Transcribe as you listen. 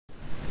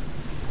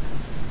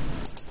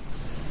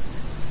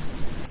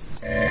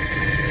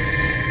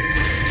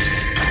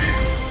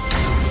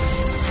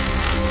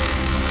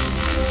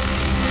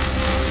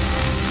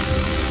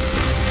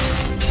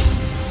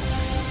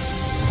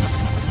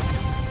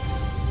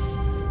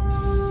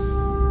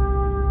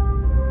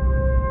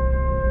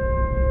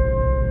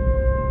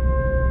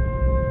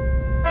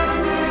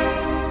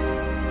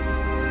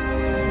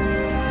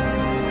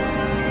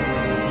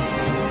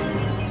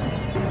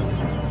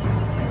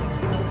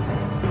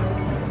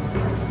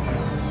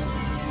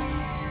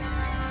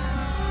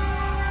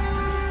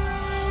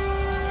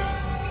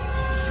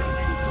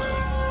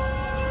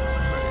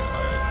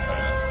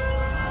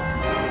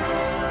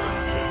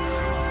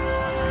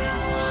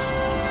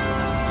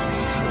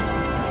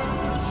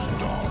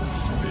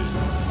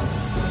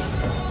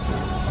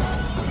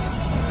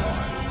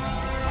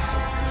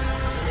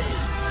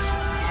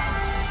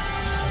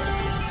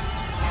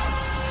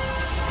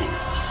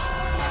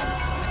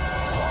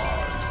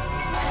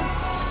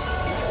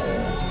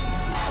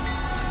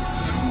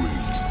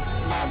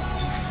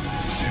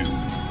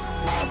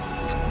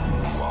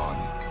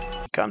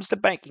comes to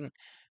banking,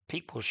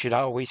 people should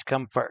always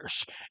come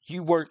first.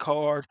 You work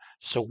hard,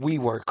 so we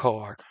work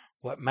hard.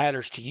 What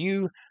matters to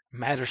you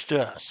matters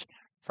to us.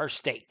 First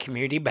State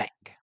Community Bank.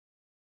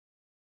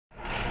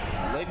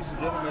 Ladies and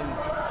gentlemen,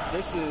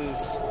 this is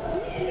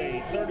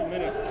a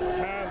 30-minute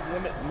time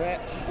limit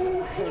match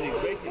for the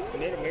vacant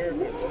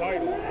Mid-America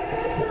title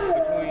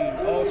between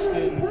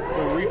Austin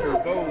the Reaper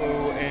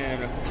Bolo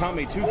and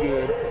Tommy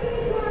Toogood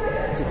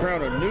to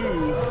crown a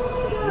new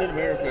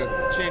Mid-America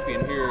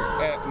champion here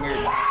at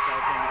American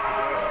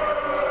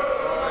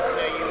I'll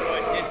tell you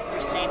what, this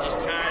prestigious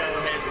title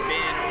has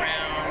been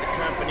around the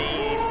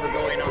company for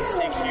going on 6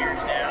 years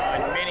now,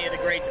 and many of the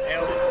greats have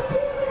held it.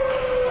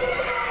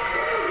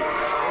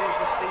 Very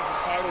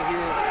prestigious title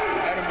here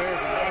at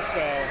American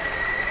Hostile.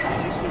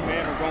 These two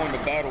men are going to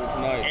battle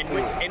tonight.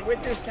 And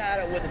with this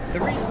title, the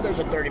reason there's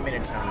a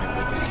 30-minute time limit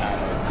with this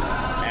title,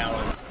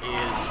 Alan,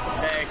 is the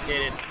fact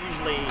that it's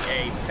usually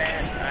a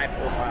fast,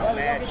 high-profile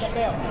match,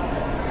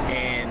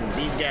 and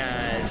these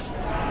guys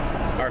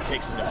are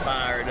fixing to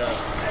fire it up.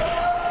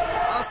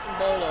 Austin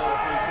Bolo.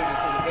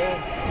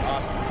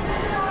 Austin.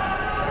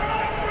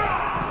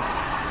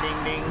 Ding,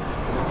 ding.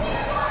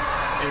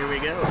 Here we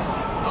go.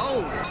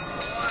 Oh!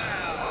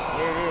 Wow!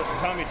 There it is.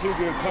 Tommy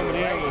Toogood coming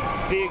in with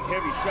big,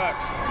 heavy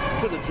shots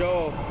to the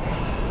jaw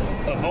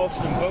of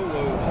Austin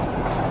Bolo.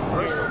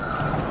 These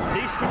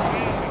two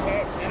men have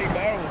had many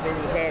battles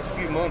over the past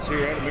few months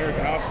here at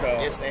American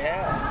Hostile. Yes, they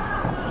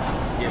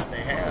have. Yes,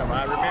 they have.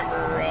 I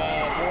remember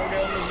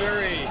Wardell,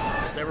 Missouri,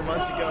 several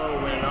months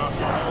ago when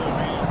Austin Bolo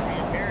made his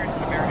reappearance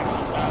at American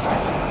Hostile.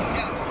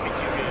 Yeah, it's going to be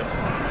too good.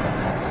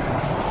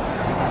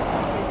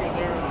 Toogood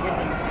there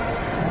whipping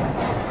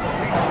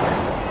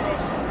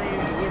across the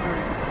ring,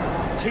 delivering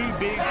two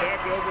big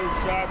back elbow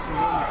shots and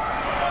then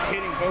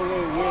hitting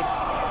Bolo with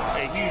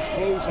a huge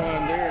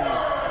clothesline there.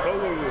 And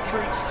Bolo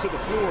retreats to the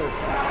floor,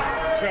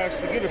 tries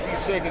to get a few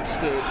seconds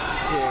to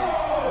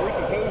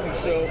recompose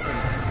himself and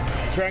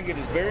try and get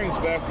his bearings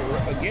back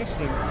against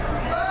him.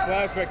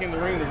 Slides back in the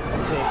ring to break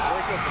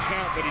up the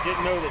count, but he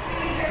didn't know that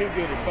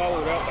Toogood had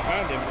followed out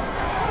behind him.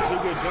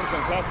 Toogood jumps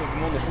on top of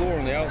him on the floor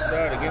on the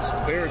outside against the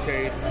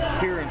barricade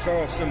here in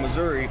Charleston,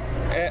 Missouri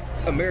at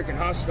American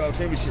Hostile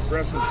Championship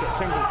Wrestling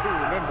September 2.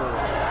 Remember,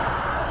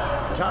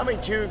 Tommy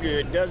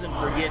Toogood doesn't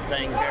forget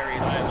things very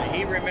lightly.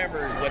 He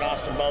remembers what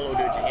Austin Bolo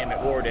did to him at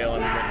Wardell,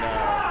 and when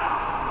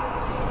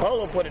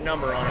Bolo put a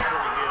number on him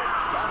pretty good,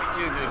 Tommy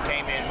Toogood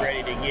came in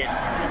ready to get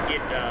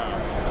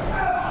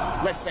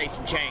let's say,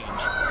 some change.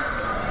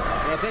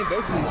 And I think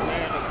both of these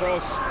men,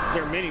 across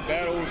their many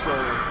battles,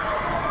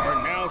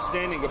 are now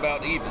standing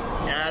about even.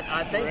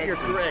 I think you're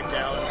correct,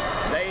 Alan.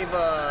 They've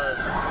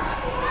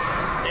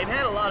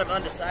had a lot of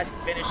undecisive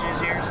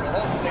finishes here, so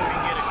hopefully we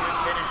can get a good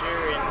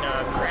finisher and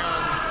crown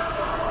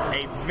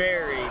a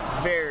very,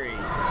 very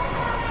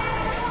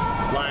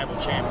liable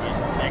champion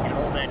that can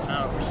hold that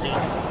title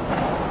prestigious.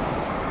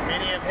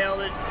 Many have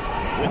held it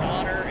with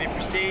honor and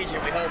prestige,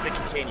 and we hope it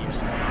continues.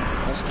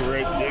 That's a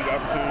great big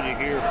opportunity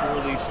here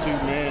for these two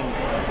men,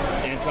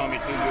 and Tommy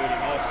Toogood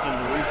and Austin the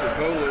Reaper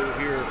Bolo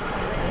here.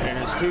 And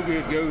as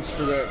Toogood goes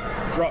for that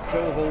drop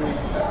toe hold,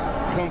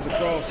 comes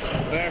across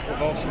the back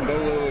of Austin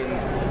Bolo and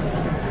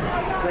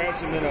grabs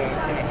him in a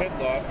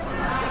headlock.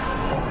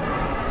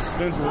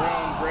 Spins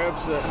around,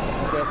 grabs that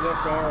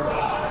left arm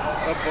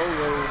of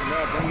Bolo,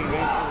 now bringing him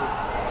in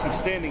for some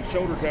standing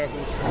shoulder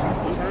tackles.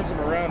 Turns him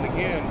around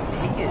again.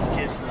 He is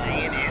just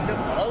laying into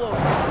Bolo. Look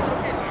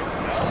at him.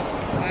 Oh,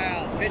 wow,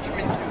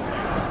 fisherman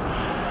suplex.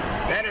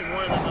 That is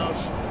one of the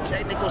most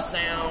technical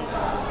sound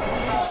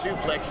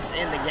suplexes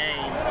in the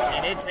game,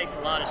 and it takes a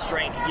lot of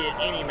strength to get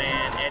any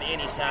man at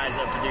any size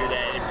up to do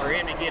that. And for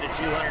him to get a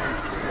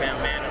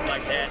 260-pound man up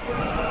like that,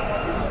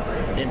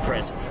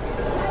 impressive.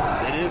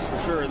 It is for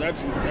sure.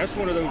 That's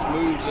one of those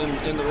moves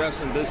in the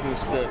wrestling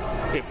business that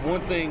if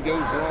one thing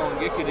goes wrong,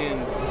 it could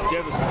end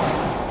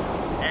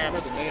devastating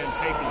for the man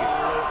taking it.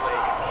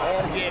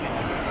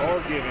 Or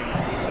giving.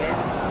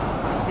 Exactly.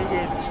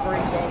 Toogood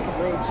springs off the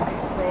rope,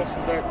 springs across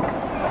with that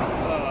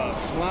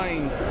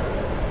flying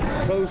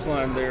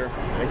clothesline there.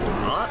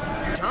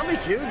 Tommy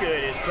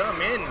Toogood has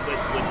come in with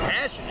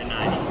passion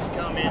tonight. He's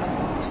come in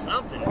for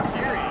something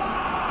serious.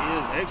 He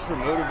is extra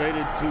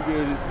motivated.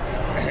 Toogood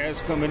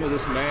has come into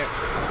this match.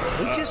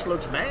 He just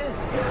looks mad.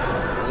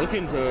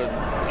 Looking to,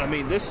 I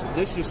mean, this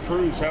just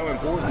proves how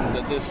important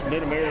that this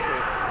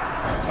Mid-America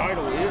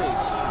title is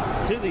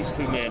to these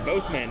two men.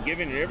 Both men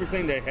giving it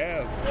everything they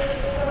have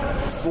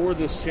for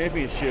this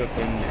championship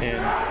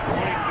and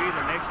wanting to be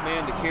the next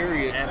man to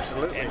carry it.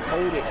 Absolutely. And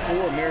hold it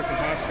for American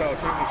Hostile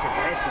Championship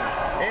Wrestling.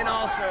 And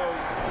also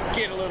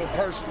get a little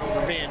personal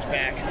revenge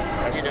back.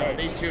 That's right.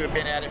 These two have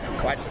been at it for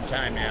quite some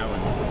time now.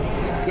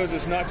 Because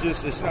it's not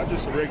just a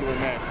regular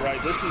match,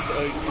 right? This is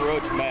a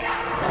grudge match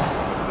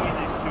between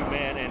these two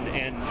men,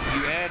 and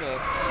you add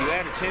a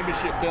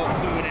championship belt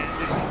to it, and it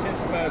just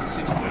intensifies the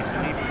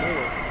situation even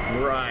more.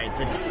 Right.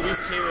 These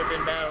two have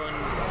been battling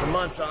for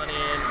months on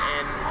end,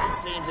 and it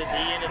seems at the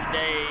end of the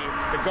day,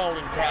 the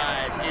golden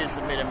prize is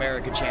the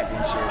Mid-America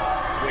Championship,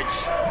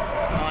 which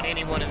on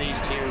any one of these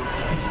two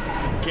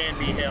can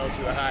be held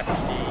to a high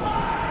prestige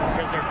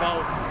because they're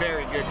both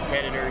very good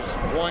competitors.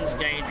 One's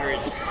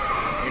dangerous,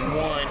 and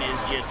one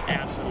is just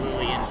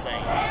absolutely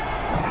insane.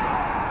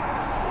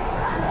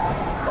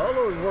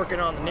 Bolo's working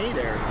on the knee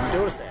there. You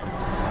notice that?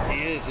 He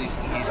is. He's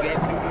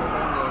got Too Good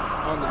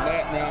on the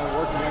mat now,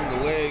 working on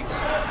the legs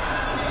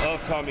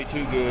of Tommy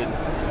Too Good,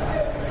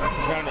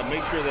 trying to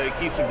make sure that he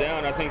keeps him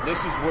down. I think this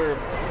is where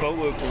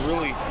Bolo can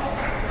really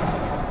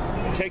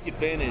take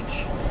advantage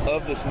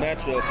of this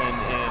matchup, and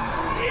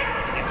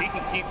if he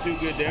can keep Too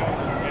Good down,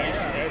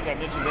 as I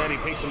mentioned, that he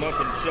picks him up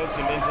and shoves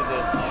him into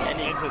the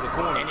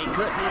corner, and he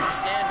couldn't even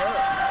stand up.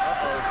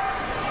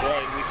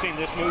 Right, we've seen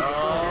this move before.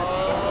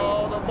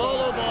 Oh, the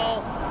Bolo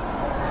ball.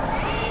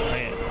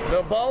 Man.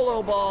 The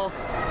Bolo ball.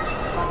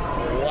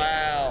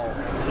 Wow.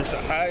 Just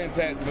a high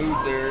impact move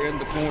there in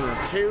the corner.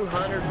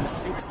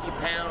 260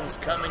 pounds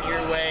coming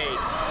your way.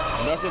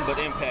 Nothing but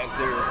impact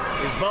there.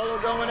 Is Bolo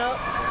going up?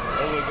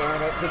 Bolo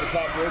going up to the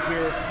top rope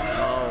here.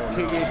 Oh,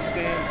 Too Good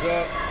stands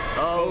up.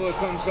 Oh. Bolo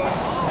comes up.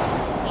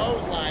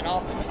 Clothesline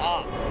off the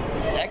top.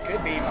 That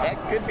could be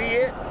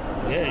it.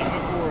 Yeah, you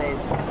went for a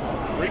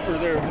Reaper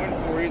there, went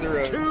for either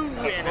a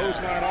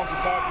clothesline off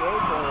the top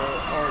rope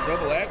or a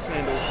double axe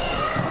handle.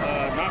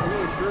 Not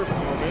really sure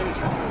from our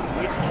manager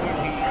which one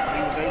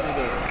he was able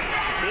to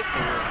hit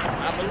there.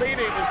 I believe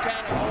it was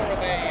kind of more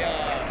of a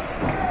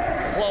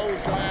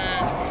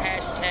clothesline,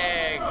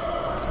 hashtag,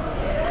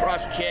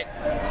 cross-check,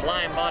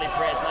 flying body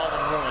press all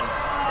in one.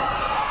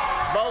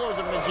 Bolo's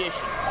a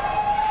magician.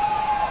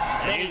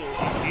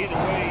 Either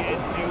way,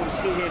 it was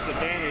Too Good's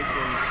advantage,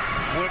 and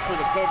went for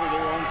the cover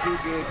there on Too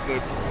Good,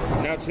 but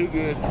now Too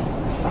Good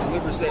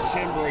delivers that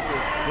shin breaker.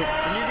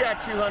 When you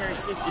got 260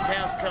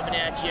 pounds coming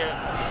at you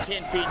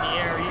 10 feet in the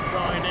air, you can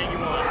call anything you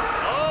want.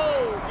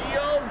 Oh, the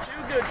old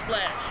Too Good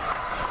splash.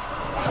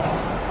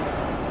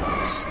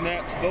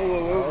 Snaps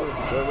Bolo over.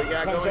 What we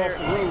got comes going off here?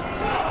 The rope.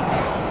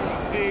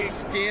 Big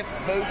stiff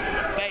boot to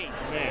the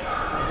face. Man,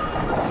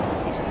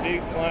 just a big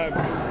flying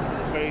boot to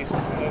the face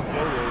of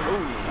Bolo.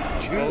 Ooh.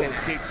 Bolo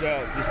kicks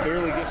out, just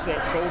barely gets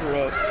that shoulder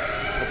up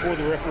before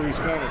the referee's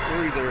count of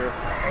 3 there.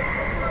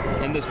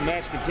 And this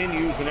match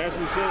continues, and as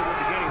we said at the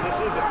beginning, this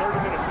is a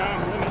 30-minute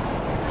time limit.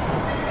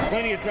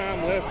 Plenty of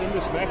time left in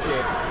this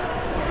matchup.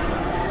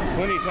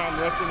 Plenty of time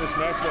left in this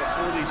matchup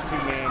for these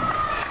two men.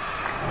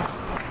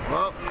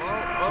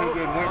 Too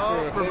Good went for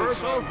a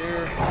reversal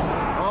there.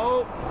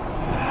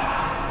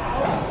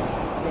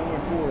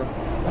 Going for it.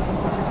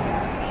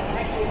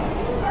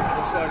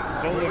 Looks like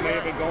Bolo may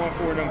have been going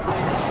for it on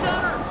purpose.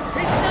 Stunner!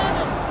 He stunned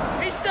him!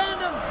 He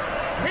stunned him!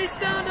 He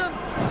stunned him!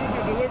 Too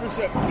Good delivers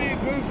that big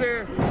move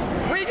there.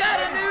 We got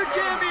a new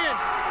champion!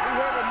 We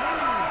have a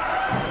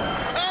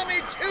move.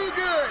 Tommy Too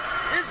Good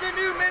is the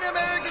new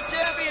Mid-America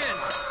champion!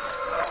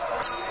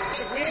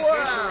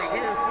 Wow!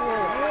 Here for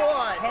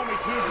what Tommy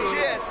Too Good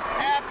just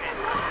happened?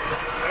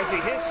 As he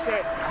hits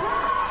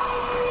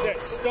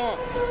that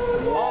stump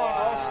on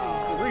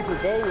Austin, the Reaper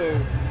Bolo,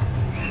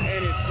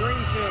 and it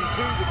brings him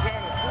to the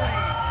count of 3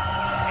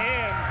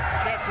 and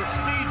that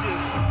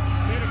prestigious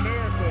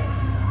Mid-America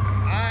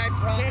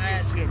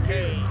championship.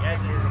 Hey,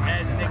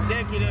 as an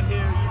executive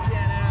here, you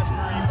can't ask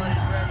for anybody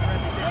to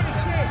represent. What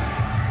is this?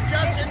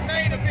 Just in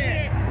main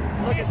event.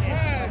 Look at this,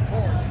 of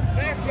course.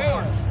 Back Of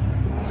course.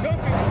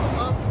 Jumping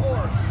Of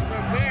course. the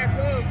back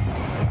of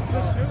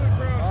the Steelers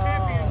Crown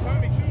champion,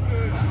 Tommy Too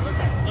Good.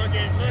 Look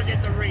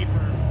at the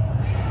Reaper.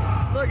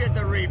 Look at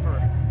the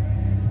Reaper.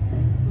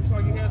 Looks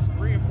like he has some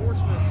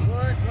reinforcements.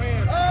 What?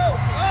 Planned. Oh,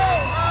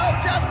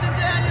 Justin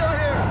Daniel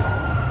here.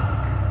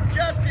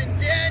 Justin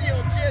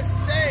Daniel just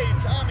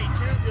saved Tommy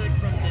Too Good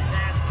from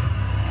disaster.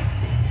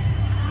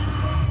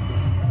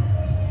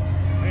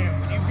 Man,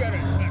 when you've got a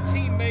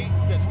teammate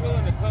that's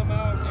willing to come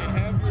out and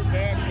have your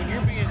back, when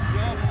you're being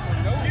jumped for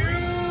no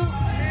reason. New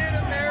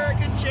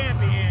Mid-American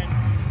champion,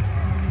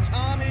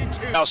 Tommy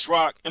Too Good. House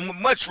rock and would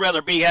much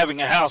rather be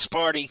having a house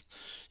party,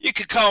 you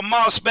could call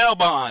Moss Bell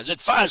Bonds at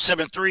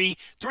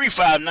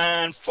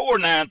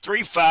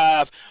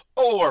 573-359-4935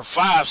 or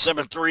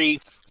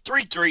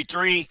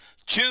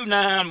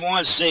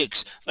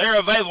 573-333-2916. They're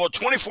available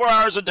 24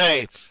 hours a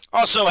day.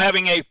 Also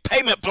having a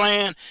payment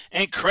plan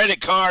and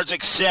credit cards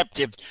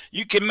accepted.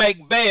 You can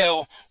make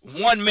bail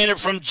 1 minute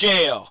from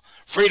jail.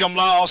 Freedom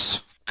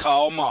loss,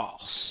 call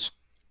Moss.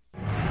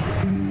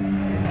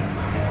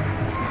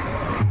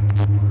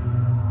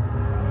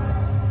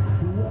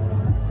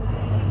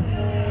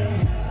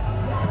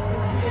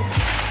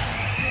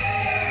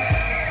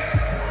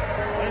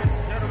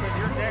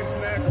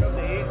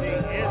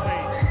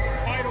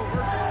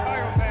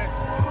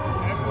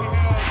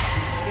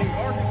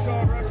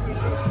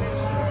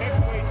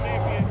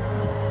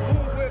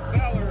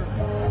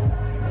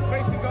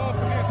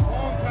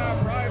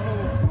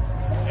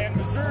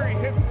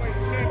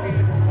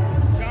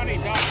 Johnny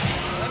Dawson.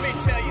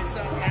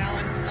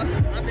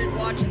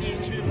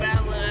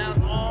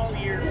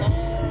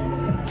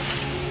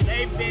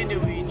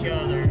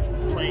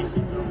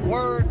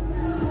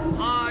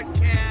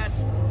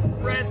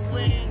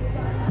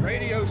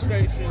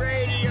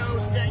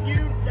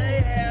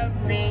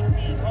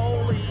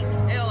 bully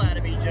hell out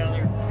of each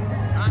other.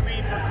 I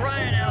mean, for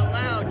crying out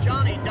loud,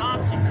 Johnny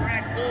Dotson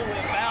cracked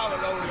Bullwhip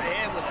Ballard over the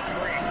head with a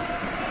brick.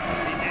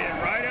 He did,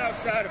 right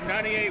outside of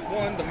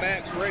 98.1, the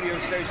Max radio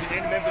station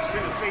in Memphis,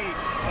 Tennessee,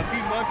 a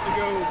few months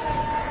ago.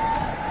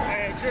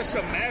 And just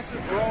a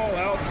massive brawl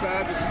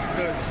outside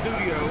the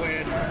studio.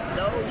 And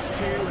those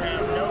two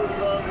have no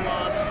love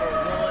lost for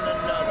one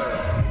another.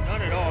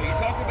 None at all. You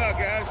talk about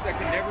guys that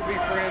can never be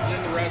friends in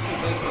the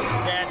wrestling business.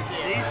 That's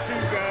it. These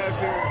two guys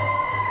here,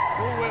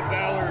 Bullwhip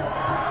Ballard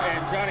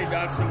and Johnny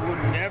Dotson,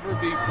 would never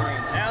be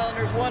friends. Alan,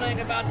 there's one thing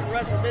about the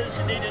wrestling business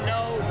you need to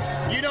know.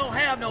 You don't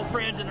have no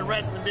friends in the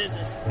wrestling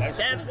business.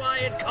 That's why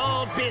it's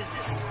called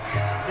business.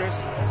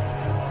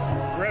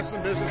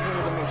 Wrestling business, one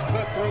of the most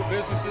cutthroat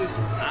businesses.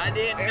 I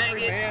didn't make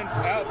it. Every man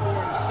out for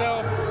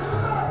himself.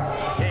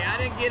 Hey, I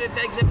didn't get it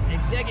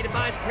executive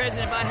vice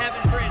president by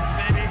having friends,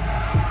 baby.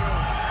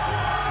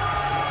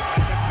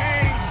 The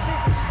King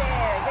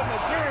superstar, the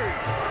Missouri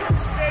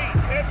State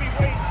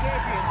heavyweight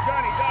champion,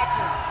 Johnny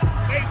Dotson,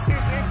 makes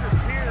his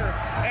entrance here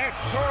at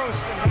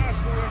Charleston High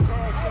School in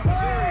Charleston,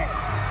 Missouri.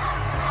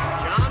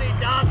 Johnny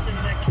Dotson,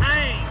 the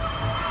King,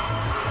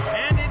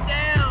 handed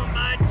down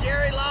by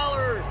Jerry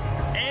Lawler,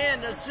 and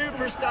the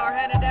superstar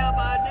handed down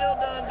by Dill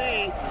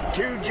Dundee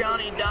to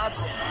Johnny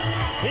Dotson.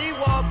 He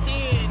walked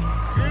in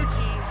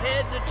Gucci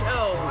head to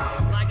toe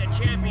like a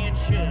champion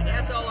should.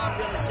 That's all I'm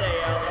going to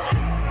say, Alan.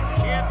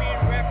 Champion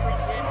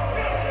represent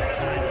the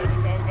title.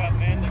 Talk about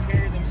men that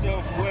carry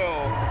themselves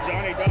well.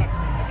 Johnny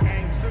Dotson, the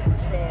King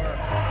superstar,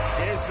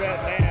 is that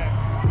man.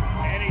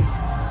 And he's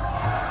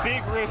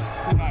big risk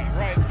tonight,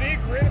 right? Big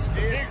risk,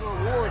 big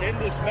reward in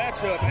this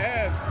matchup,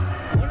 as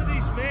one of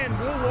these men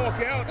will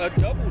walk out a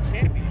double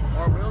champion.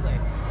 Or will they?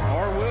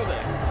 Or will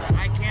they?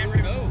 I can't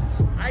remember.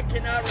 I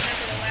cannot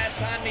remember the last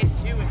time these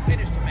two have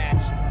finished a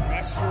match.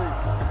 That's true.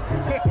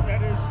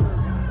 That is true.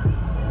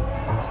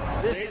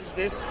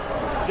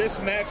 This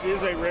match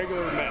is a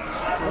regular match.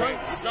 Right.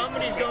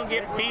 Somebody's going to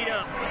get beat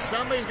up.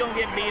 Somebody's going to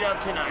get beat up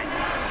tonight.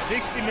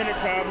 60-minute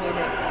time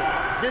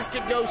limit. This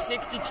could go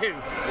 62.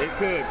 It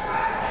could.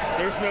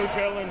 There's no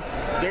telling.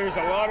 There's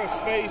a lot of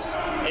space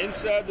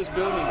inside this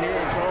building here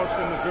in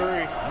Charleston,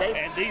 Missouri,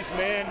 and these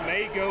men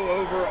may go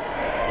over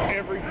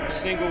every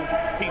single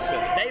piece of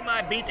it. They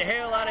might beat the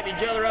hell out of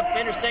each other up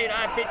Interstate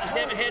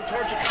I-57 head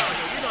toward Chicago.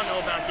 You don't know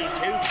about these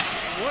two.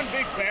 One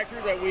big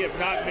factor that we have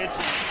not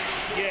mentioned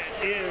yet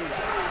is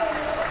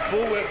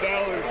Bullwhip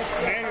Ballard's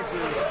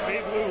manager,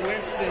 Big Lou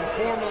Winston,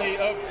 formerly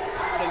of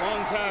the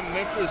longtime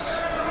Memphis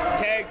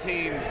tag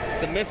team,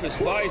 the Memphis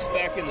Vice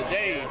back in the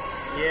days.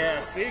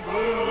 Yes. Big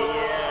Lou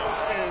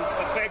is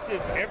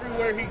effective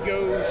everywhere he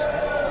goes,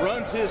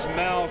 runs his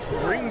mouth,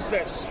 rings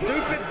that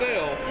stupid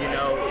bell. You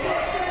know,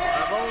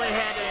 I've only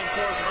had to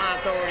enforce my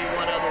authority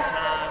one other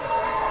time.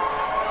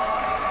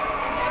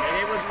 And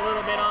it was a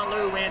little bit on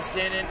Lou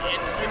Winston, and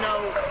you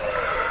know,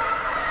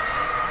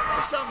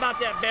 something about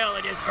that bell,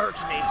 it just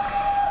irks me.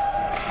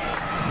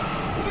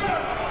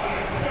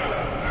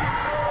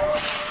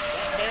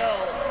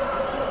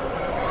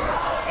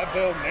 That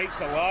bell makes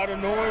a lot of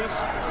noise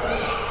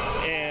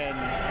and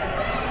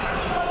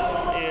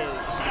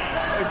is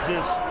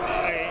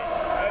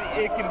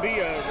it can be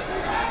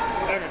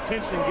an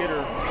attention getter.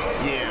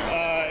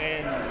 Yeah.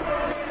 And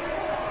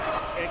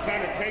it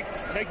kind of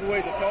take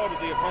away the thought of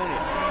the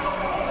opponent.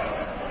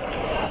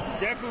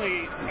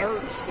 Definitely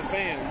irks the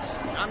fans.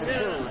 I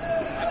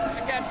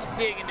got some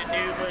digging to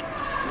do, but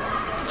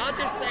I'll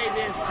just say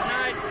this.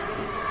 Tonight,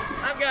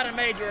 I've got a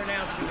major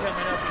announcement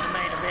coming up in the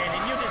main event,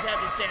 and you just have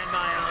to stand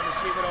by on to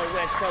see what old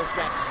West Coast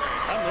got to say.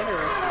 I'm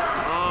interested.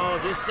 Oh,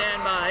 just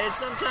stand by.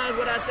 It's sometimes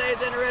what I say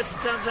is interesting,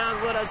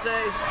 sometimes what I say,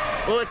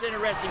 well, it's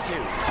interesting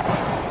too.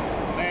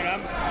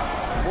 Man,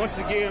 once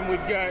again,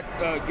 we've got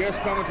a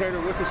guest commentator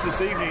with us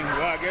this evening.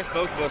 Well, I guess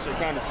both of us are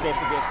kind of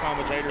special guest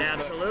commentators.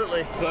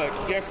 Absolutely. But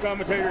guest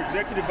commentator,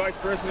 Executive Vice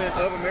President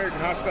of American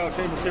Hostile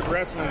Championship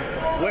Wrestling,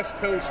 West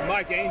Coast,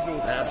 Mike Angel.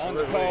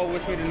 Absolutely. On the call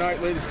with me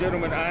tonight, ladies and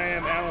gentlemen. I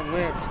am Alan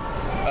Lentz.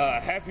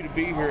 Happy to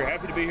be here.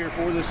 Happy to be here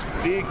for this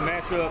big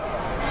matchup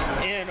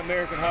in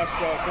American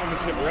Hostile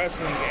Championship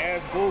Wrestling,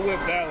 as Bullwhip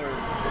Ballard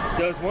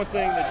does one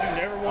thing that you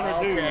never want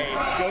to do.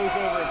 Goes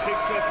over and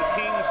picks up the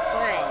King's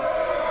crown.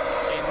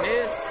 And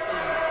this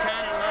is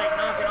kind of like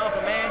knocking off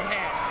a man's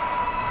hat.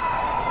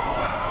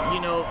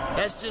 You know,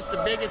 that's just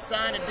the biggest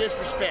sign of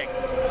disrespect.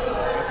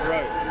 That's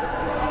right.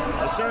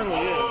 It certainly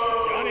is.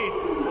 Johnny,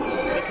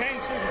 the King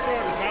superstar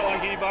does not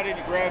like anybody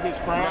to grab his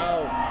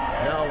crown.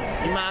 No.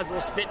 You might as well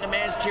spit in a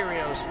man's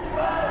Cheerios.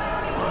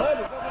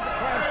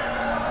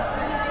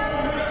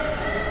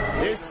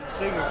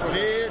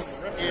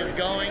 This is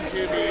going to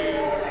be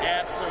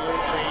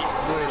absolutely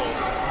brutal.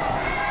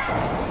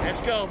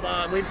 Let's go,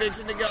 Bob. We're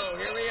fixing to go.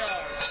 Here we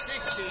are.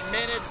 60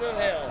 minutes of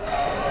hell.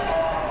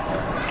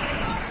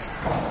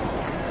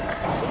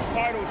 Two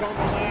titles on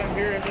the line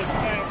here in this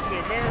match.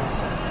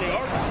 The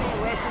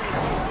Arkansas Wrestling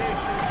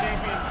Association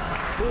champion,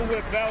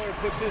 Bullwhip Ballard,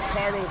 puts his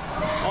title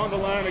on the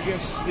line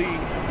against the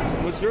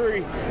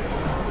Missouri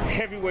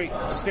heavyweight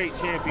state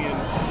champion,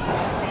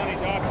 Johnny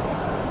Dotson.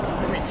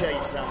 Let me tell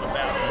you something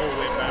about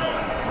Bullwhip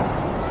Ballard.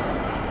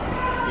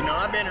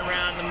 I've been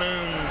around the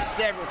moon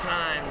several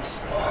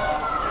times,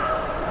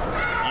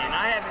 and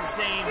I haven't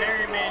seen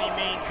very many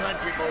mean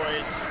country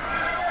boys.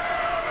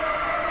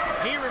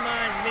 He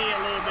reminds me a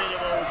little bit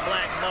of old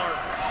Black Bart.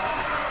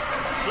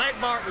 Black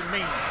Bart was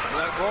mean.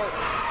 Black Bart.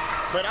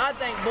 But I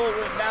think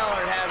Bullwhip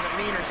Ballard has a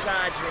meaner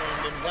side to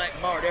him than Black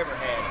Bart ever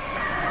had.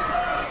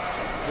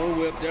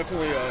 Bullwhip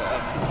definitely a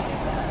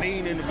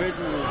mean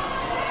individual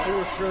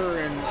for sure,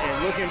 and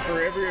looking for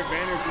every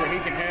advantage that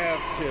he can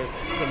have to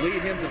lead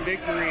him to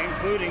victory,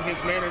 including his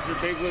manager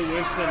Big Lou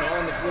Winston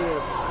on the floor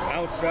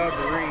outside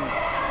the ring.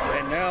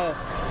 And now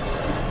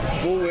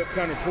Bullwhip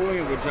kind of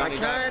toying with Johnny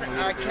Dotson.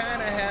 I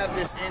kind of have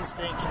this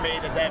instinct to me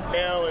that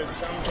bell is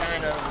some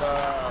kind of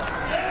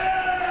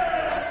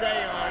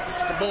seance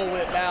to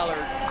Bullwhip Ballard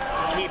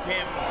to keep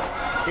him,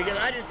 because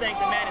I just think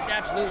the man is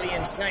absolutely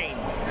insane.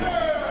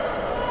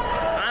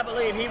 I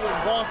believe he would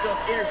walk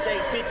up Interstate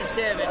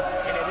 57, and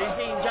if he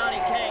seen Johnny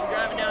Kang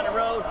driving down the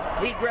road,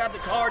 he'd grab the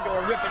car door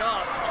and rip it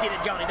off to get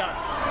at Johnny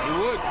Dotson. He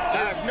would.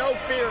 There's no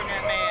fear in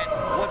that man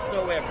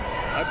whatsoever.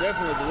 I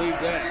definitely believe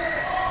that.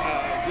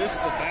 Just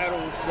the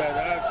battles that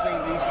I've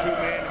seen these two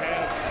men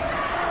have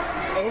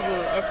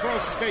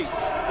across states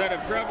that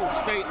have traveled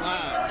state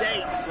lines.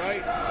 States.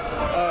 Right?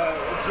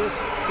 Just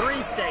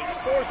 3 states,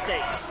 4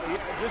 states.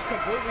 Just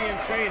completely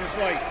insane. It's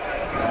like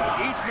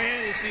each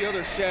man is the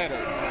other's shadow.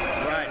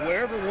 Right.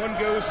 Wherever one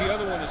goes, the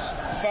other one is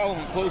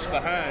following close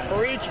behind.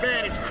 For each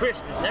man, it's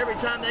Christmas. Every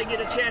time they get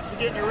a chance to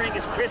get in the ring,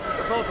 it's Christmas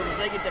for both of them.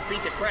 They get to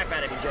beat the crap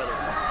out of each other.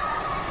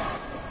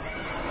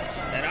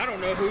 And I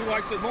don't know who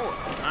likes it more.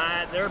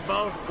 They're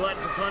both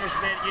glutton for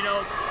punishment. You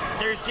know,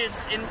 there's just,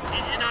 and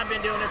I've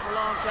been doing this a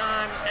long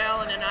time,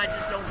 Alan, and I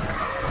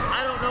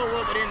don't know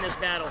what would end this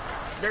battle.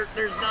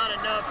 There's not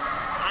enough.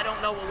 I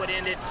don't know what would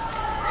end it.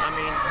 I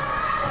mean,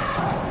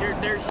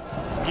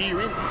 do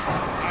you end this?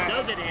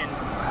 Does it end?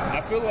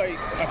 I feel like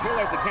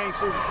the King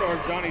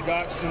Superstar Johnny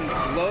Dotson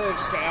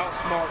loves to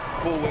outsmart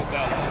Bullwhip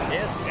Ballard.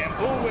 Yes. And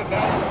Bullwhip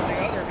Ballard, on the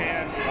other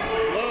hand,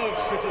 loves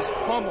to just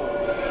pummel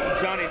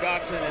Johnny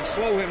Dotson and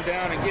slow him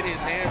down and get his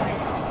hands on him.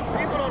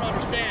 People don't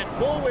understand.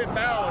 Bullwhip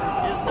Ballard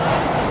is not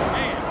a big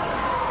man.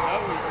 No,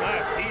 he's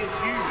not. He is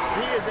huge.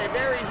 He is a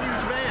very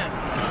huge man.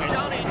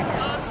 Johnny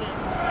Dotson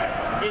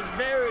is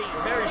very,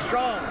 very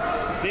strong.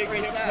 Big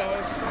hip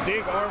toss,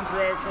 big arm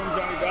drag from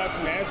Johnny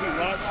Dotson as he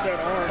locks that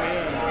arm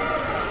in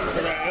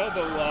for that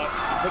elbow lock.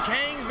 The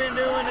Kang's been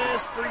doing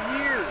this for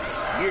years.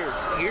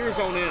 Years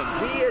on end.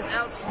 He has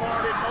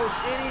outsmarted most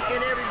any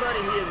and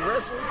everybody. He has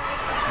wrestled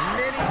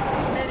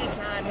many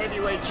time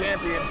heavyweight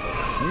champion,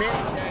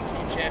 many tag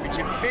team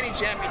championships, many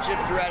championships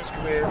throughout his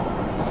career.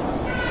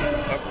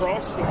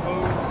 Across the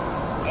globe.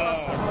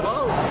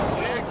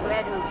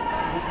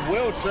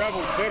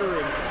 Well-traveled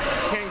veteran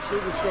King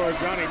Superstar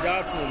Johnny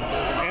Dotson,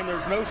 and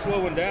there's no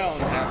slowing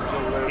down.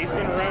 Absolutely. He's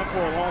been around for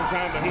a long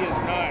time, but he is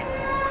not.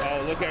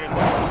 Oh, look at him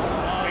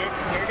now.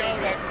 There goes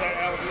back to that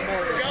Alex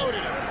Morgan.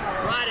 Goaded him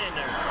right in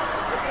there.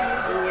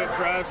 Bullwhip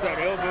drives that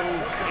elbow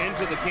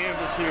into the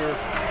canvas here.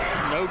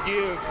 No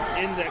give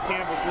in that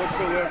canvas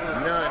whatsoever.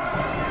 None.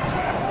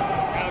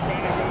 Now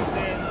Johnny goes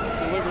in,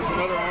 delivers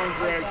another arm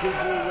drag to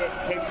Bullwhip,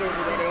 takes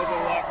over that elbow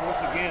lock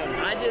once again.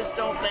 I just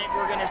don't think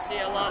we're going to see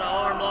a lot of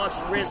arm locks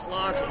and wrist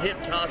locks and hip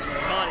tosses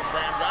and body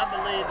slams. I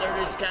believe they're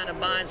just kind of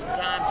buying some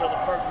time till the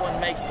first one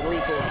makes the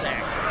lethal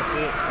attack. That's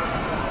it.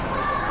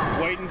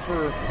 Waiting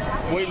for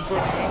the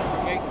battle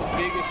to make the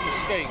biggest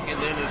mistake, and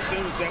then as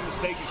soon as that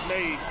mistake is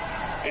made,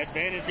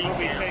 advantage will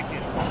be taken.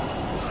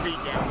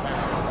 Speed down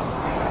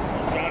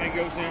time. Johnny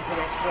goes in for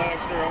that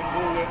splash there on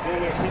Bullwhip.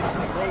 Bullwhip hits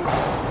the rope.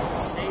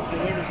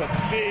 Delivers a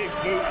big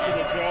boot to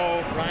the jaw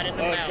right in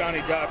the of mouth.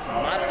 Johnny Dotson.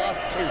 Might have lost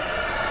 2.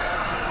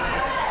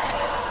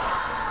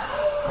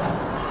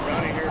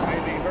 Johnny here may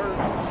be hurt.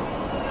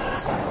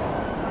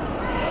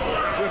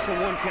 Just a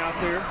 1 count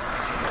there.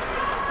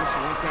 Just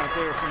a 1 count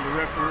there from the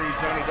referee.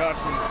 Johnny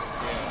Dotson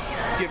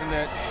giving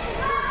that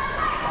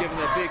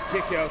big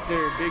kick out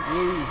there. Big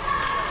Lou.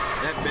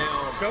 That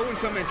bell. Showing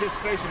some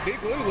anticipation.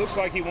 Big Lou looks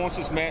like he wants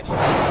this match.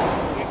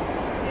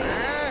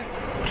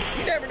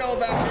 You never know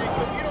about Big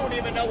Lou. You don't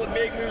even know what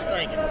Big Lou's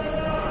thinking.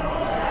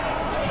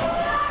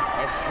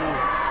 That's true.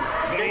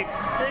 Big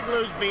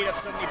Lou's beat up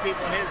so many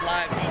people in his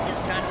life. He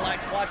just kind of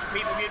likes watching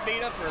people get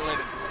beat up for a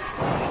living.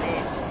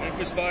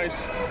 Memphis Vice,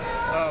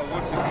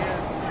 once again,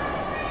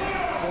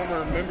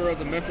 former member of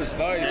the Memphis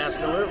Vice.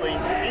 Absolutely.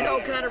 You know,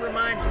 kind of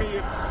reminds me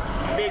of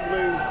Big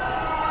Lou.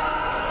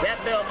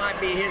 That belt might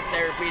be his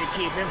therapy to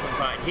keep him from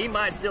fighting. He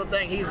might still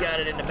think he's got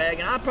it in the bag,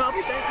 and I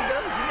probably think he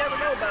does. You never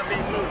know about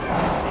Big Lou.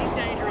 He's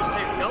dangerous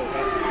too. Don't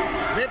know.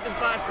 Memphis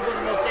Vice is one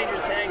of the most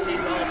dangerous tag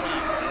teams of all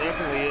time. It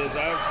definitely is.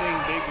 I've seen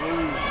Big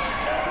Lou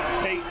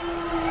take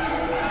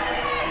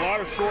a lot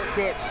of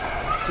shortcuts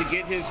to to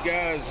get his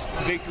guys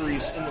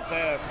victories in the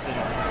past.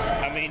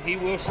 And, I mean, he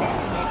will stop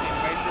at nothing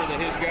to make sure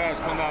that his guys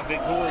come out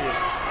victorious.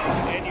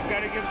 And you've got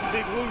to give it to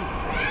Big Lou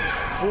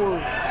for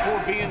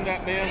being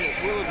that man that's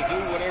willing to do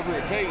whatever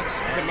it takes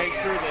to make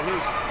sure that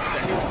his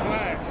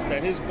clients,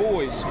 that his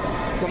boys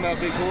come out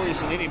victorious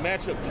in any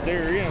matchup that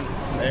they're in.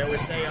 They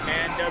always say a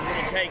man does what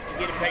it takes to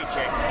get a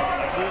paycheck.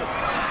 That's it.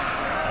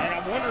 And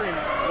I'm wondering,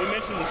 we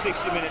mentioned the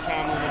 60-minute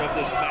time limit of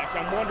this match.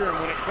 I'm wondering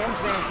when it comes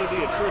down to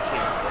the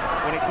attrition,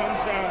 when it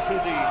comes down to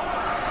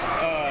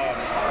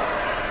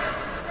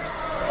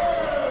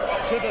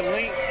the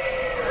length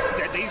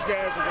that these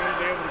guys are going to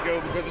be able to go,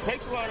 because it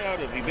takes a lot out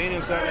of you being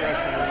inside a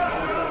wrestling ring,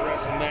 going through a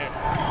wrestling match.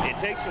 It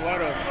takes a lot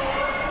of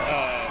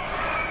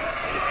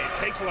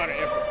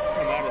effort to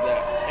come out of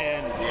that.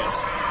 And yes,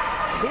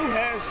 who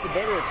has the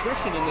better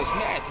attrition in this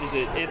match? Is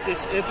it if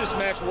this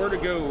match were to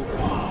go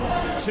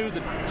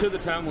to the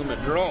time limit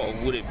draw,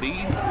 would it be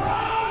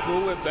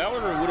Bullwhip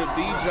Ballard or would it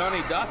be Johnny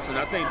Dotson?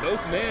 I think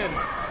both men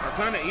are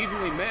kind of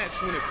evenly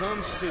matched when it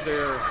comes to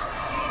their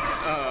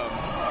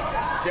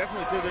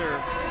definitely to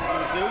their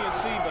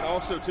resiliency, but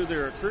also to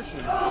their attrition.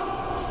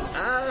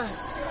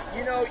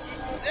 You know,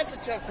 that's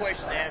a tough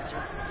question to answer.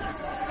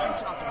 I'm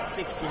talking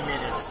 60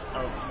 minutes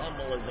of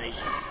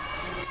mobilization.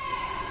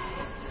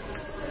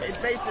 It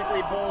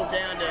basically boils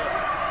down to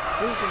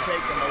who can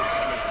take the most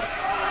punishment.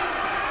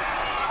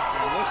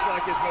 It looks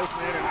like as both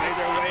men have made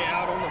their way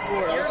out on the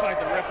floor. It looks like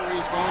the referee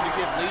is going to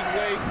give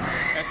leadway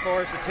as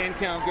far as the 10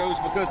 count goes,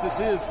 because this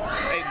is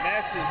a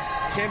massive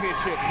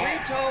championship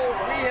match.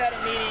 We had a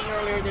meeting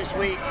earlier this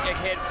week at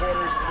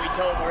headquarters, and we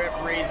told the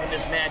referees when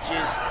this match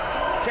is,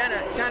 kind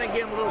of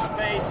give them a little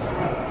space,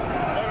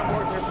 let them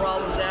work their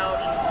problems out,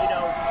 and, you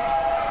know,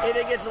 if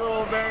it gets a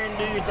little overbearing,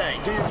 do your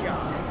thing, do your job.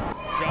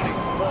 Johnny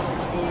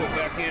Butler's pulling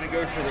back in and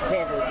goes for the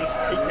cover.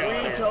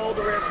 We told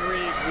the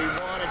referee we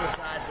want a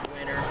decisive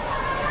winner,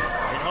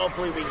 and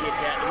hopefully we get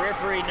that. The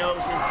referee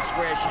knows his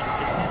discretion.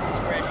 It's his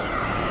discretion.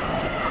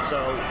 So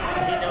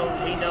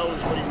he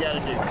knows what he's got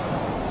to do.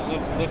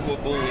 Look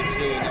what Bullwhip's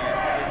doing there.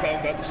 We're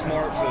talking about the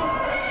smarts of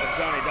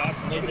Johnny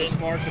Dotson. Look at the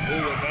smarts of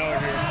Bullwhip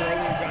Ballard here,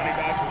 throwing Johnny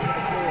Dotson to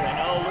the floor. And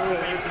all Lou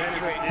is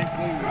concentrating.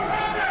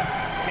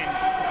 Can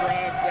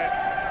drive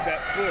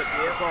that foot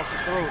across the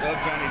throat of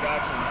Johnny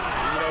Dotson.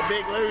 You know,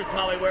 Big Lou's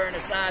probably wearing a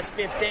size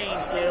 15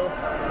 still.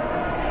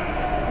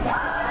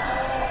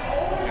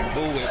 And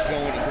Bullwhip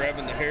going and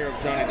grabbing the hair of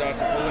Johnny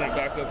Dotson, pulling it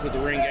back up to the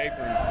ring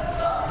apron.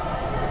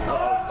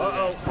 Oh,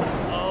 wow.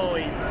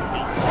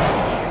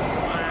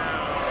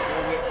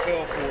 Bullwhip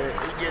fell for it.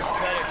 He just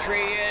cut a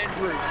tree in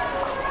through.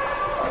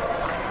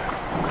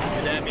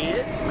 Could that be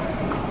it?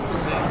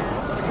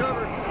 For the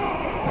cover.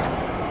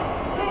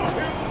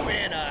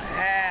 2.5.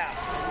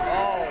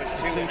 Oh, it's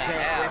 2.5.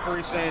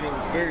 Referee saying it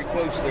was very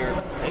close there.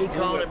 He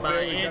called it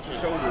by inches.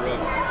 Got the shoulder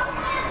up.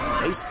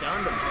 He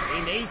stunned him. He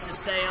needs to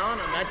stay on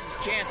him. That's his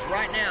chance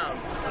right now.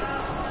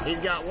 He's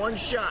got one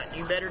shot.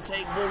 You better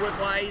take Bullwhip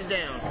while he's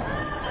down.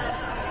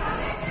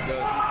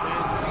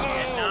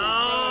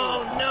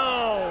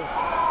 No.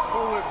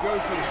 Bullwhip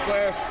goes for the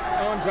splash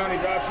on Johnny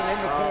Dotson in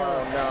the corner.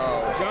 Oh, no.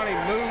 Johnny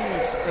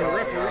moves and the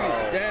referee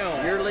is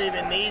down. You're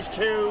leaving these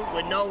two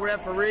with no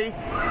referee?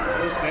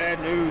 That's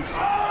bad news.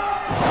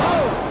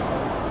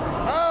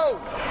 Oh!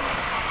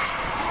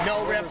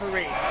 No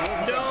referee.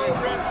 No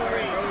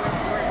referee.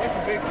 Look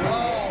at Big Lou.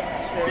 Oh,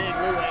 Big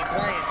Lou ain't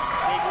playing.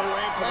 Big Lou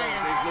ain't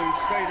playing. Big Lou,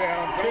 stay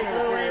down. Big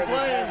Lou ain't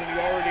playing. You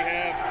already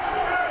have.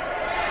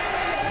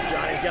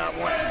 Johnny's got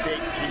one.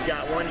 He's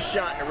got one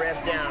shot and the ref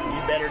down.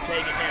 You better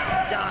take it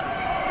now. Got him.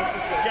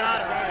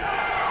 Got him.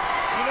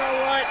 You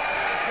know what?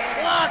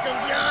 Clock him,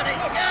 Johnny.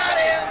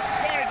 Got him.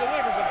 Johnny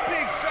delivers a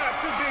big shot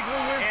to Big Lou.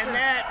 And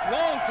that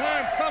long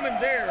time coming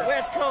there.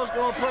 West Coast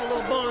gonna put a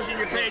little bonus in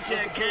your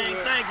paycheck, King.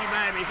 Thank you,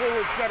 baby.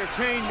 Bullwhip's got a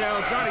chain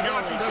down. Johnny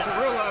Dotson doesn't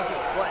realize it.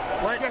 What?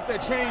 He's got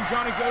that chain.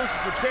 Johnny goes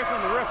to check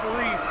on the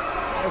referee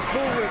as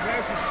Bullwhip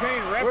has his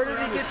chain wrapped Where did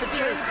he around get his the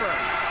chain fist. from?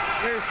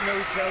 There's no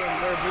telling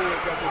where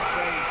Bullwhip got this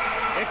chain.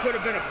 It could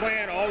have been a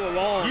plan all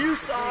along. You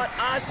saw it,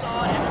 I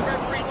saw it, and the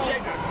referee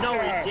checked it. No,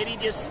 he did. He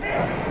just... Oh,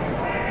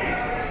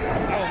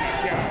 my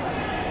God.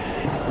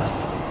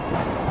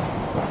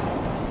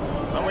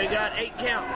 And we got 8 count.